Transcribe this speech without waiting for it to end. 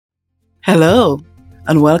Hello,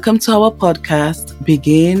 and welcome to our podcast,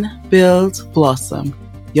 Begin, Build, Blossom,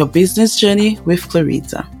 your business journey with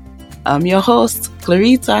Clarita. I'm your host,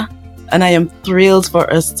 Clarita, and I am thrilled for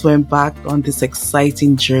us to embark on this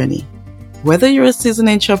exciting journey. Whether you're a seasoned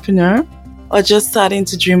entrepreneur or just starting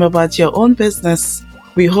to dream about your own business,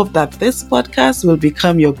 we hope that this podcast will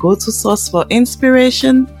become your go-to source for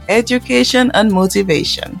inspiration, education, and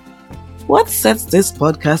motivation. What sets this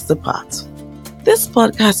podcast apart? This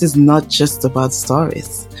podcast is not just about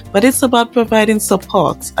stories, but it's about providing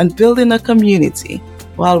support and building a community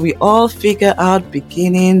while we all figure out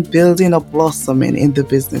beginning, building, or blossoming in the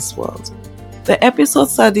business world. The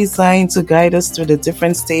episodes are designed to guide us through the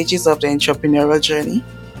different stages of the entrepreneurial journey.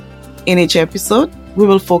 In each episode, we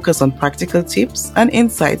will focus on practical tips and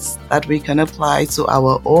insights that we can apply to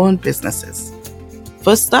our own businesses.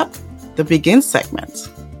 First up, the Begin segment.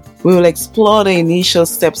 We will explore the initial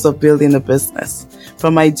steps of building a business.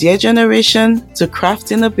 From idea generation to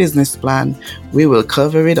crafting a business plan, we will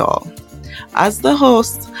cover it all. As the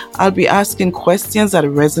host, I'll be asking questions that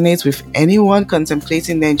resonate with anyone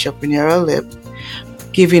contemplating the entrepreneurial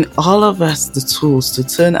leap, giving all of us the tools to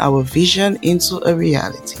turn our vision into a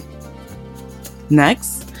reality.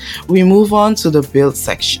 Next, we move on to the build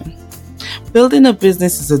section. Building a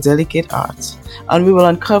business is a delicate art, and we will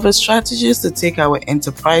uncover strategies to take our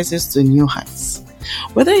enterprises to new heights.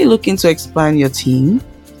 Whether you're looking to expand your team,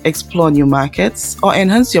 explore new markets, or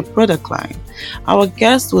enhance your product line, our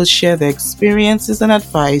guests will share their experiences and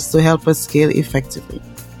advice to help us scale effectively.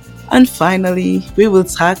 And finally, we will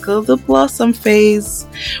tackle the blossom phase.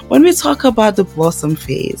 When we talk about the blossom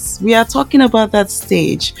phase, we are talking about that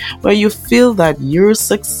stage where you feel that you're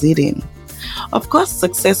succeeding. Of course,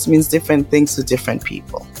 success means different things to different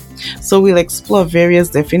people. So we'll explore various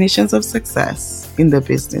definitions of success in the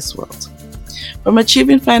business world. From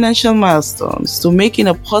achieving financial milestones to making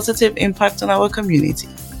a positive impact on our community,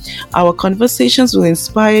 our conversations will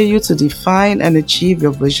inspire you to define and achieve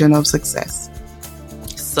your vision of success.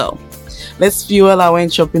 So, let's fuel our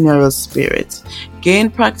entrepreneurial spirit, gain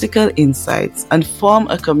practical insights, and form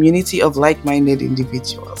a community of like-minded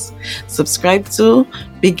individuals. Subscribe to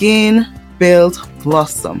Begin, Build,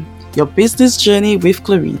 Blossom, your business journey with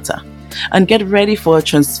Clarita, and get ready for a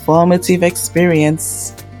transformative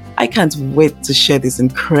experience. I can't wait to share these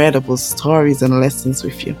incredible stories and lessons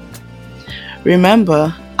with you.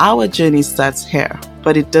 Remember, our journey starts here,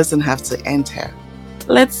 but it doesn't have to end here.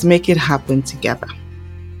 Let's make it happen together.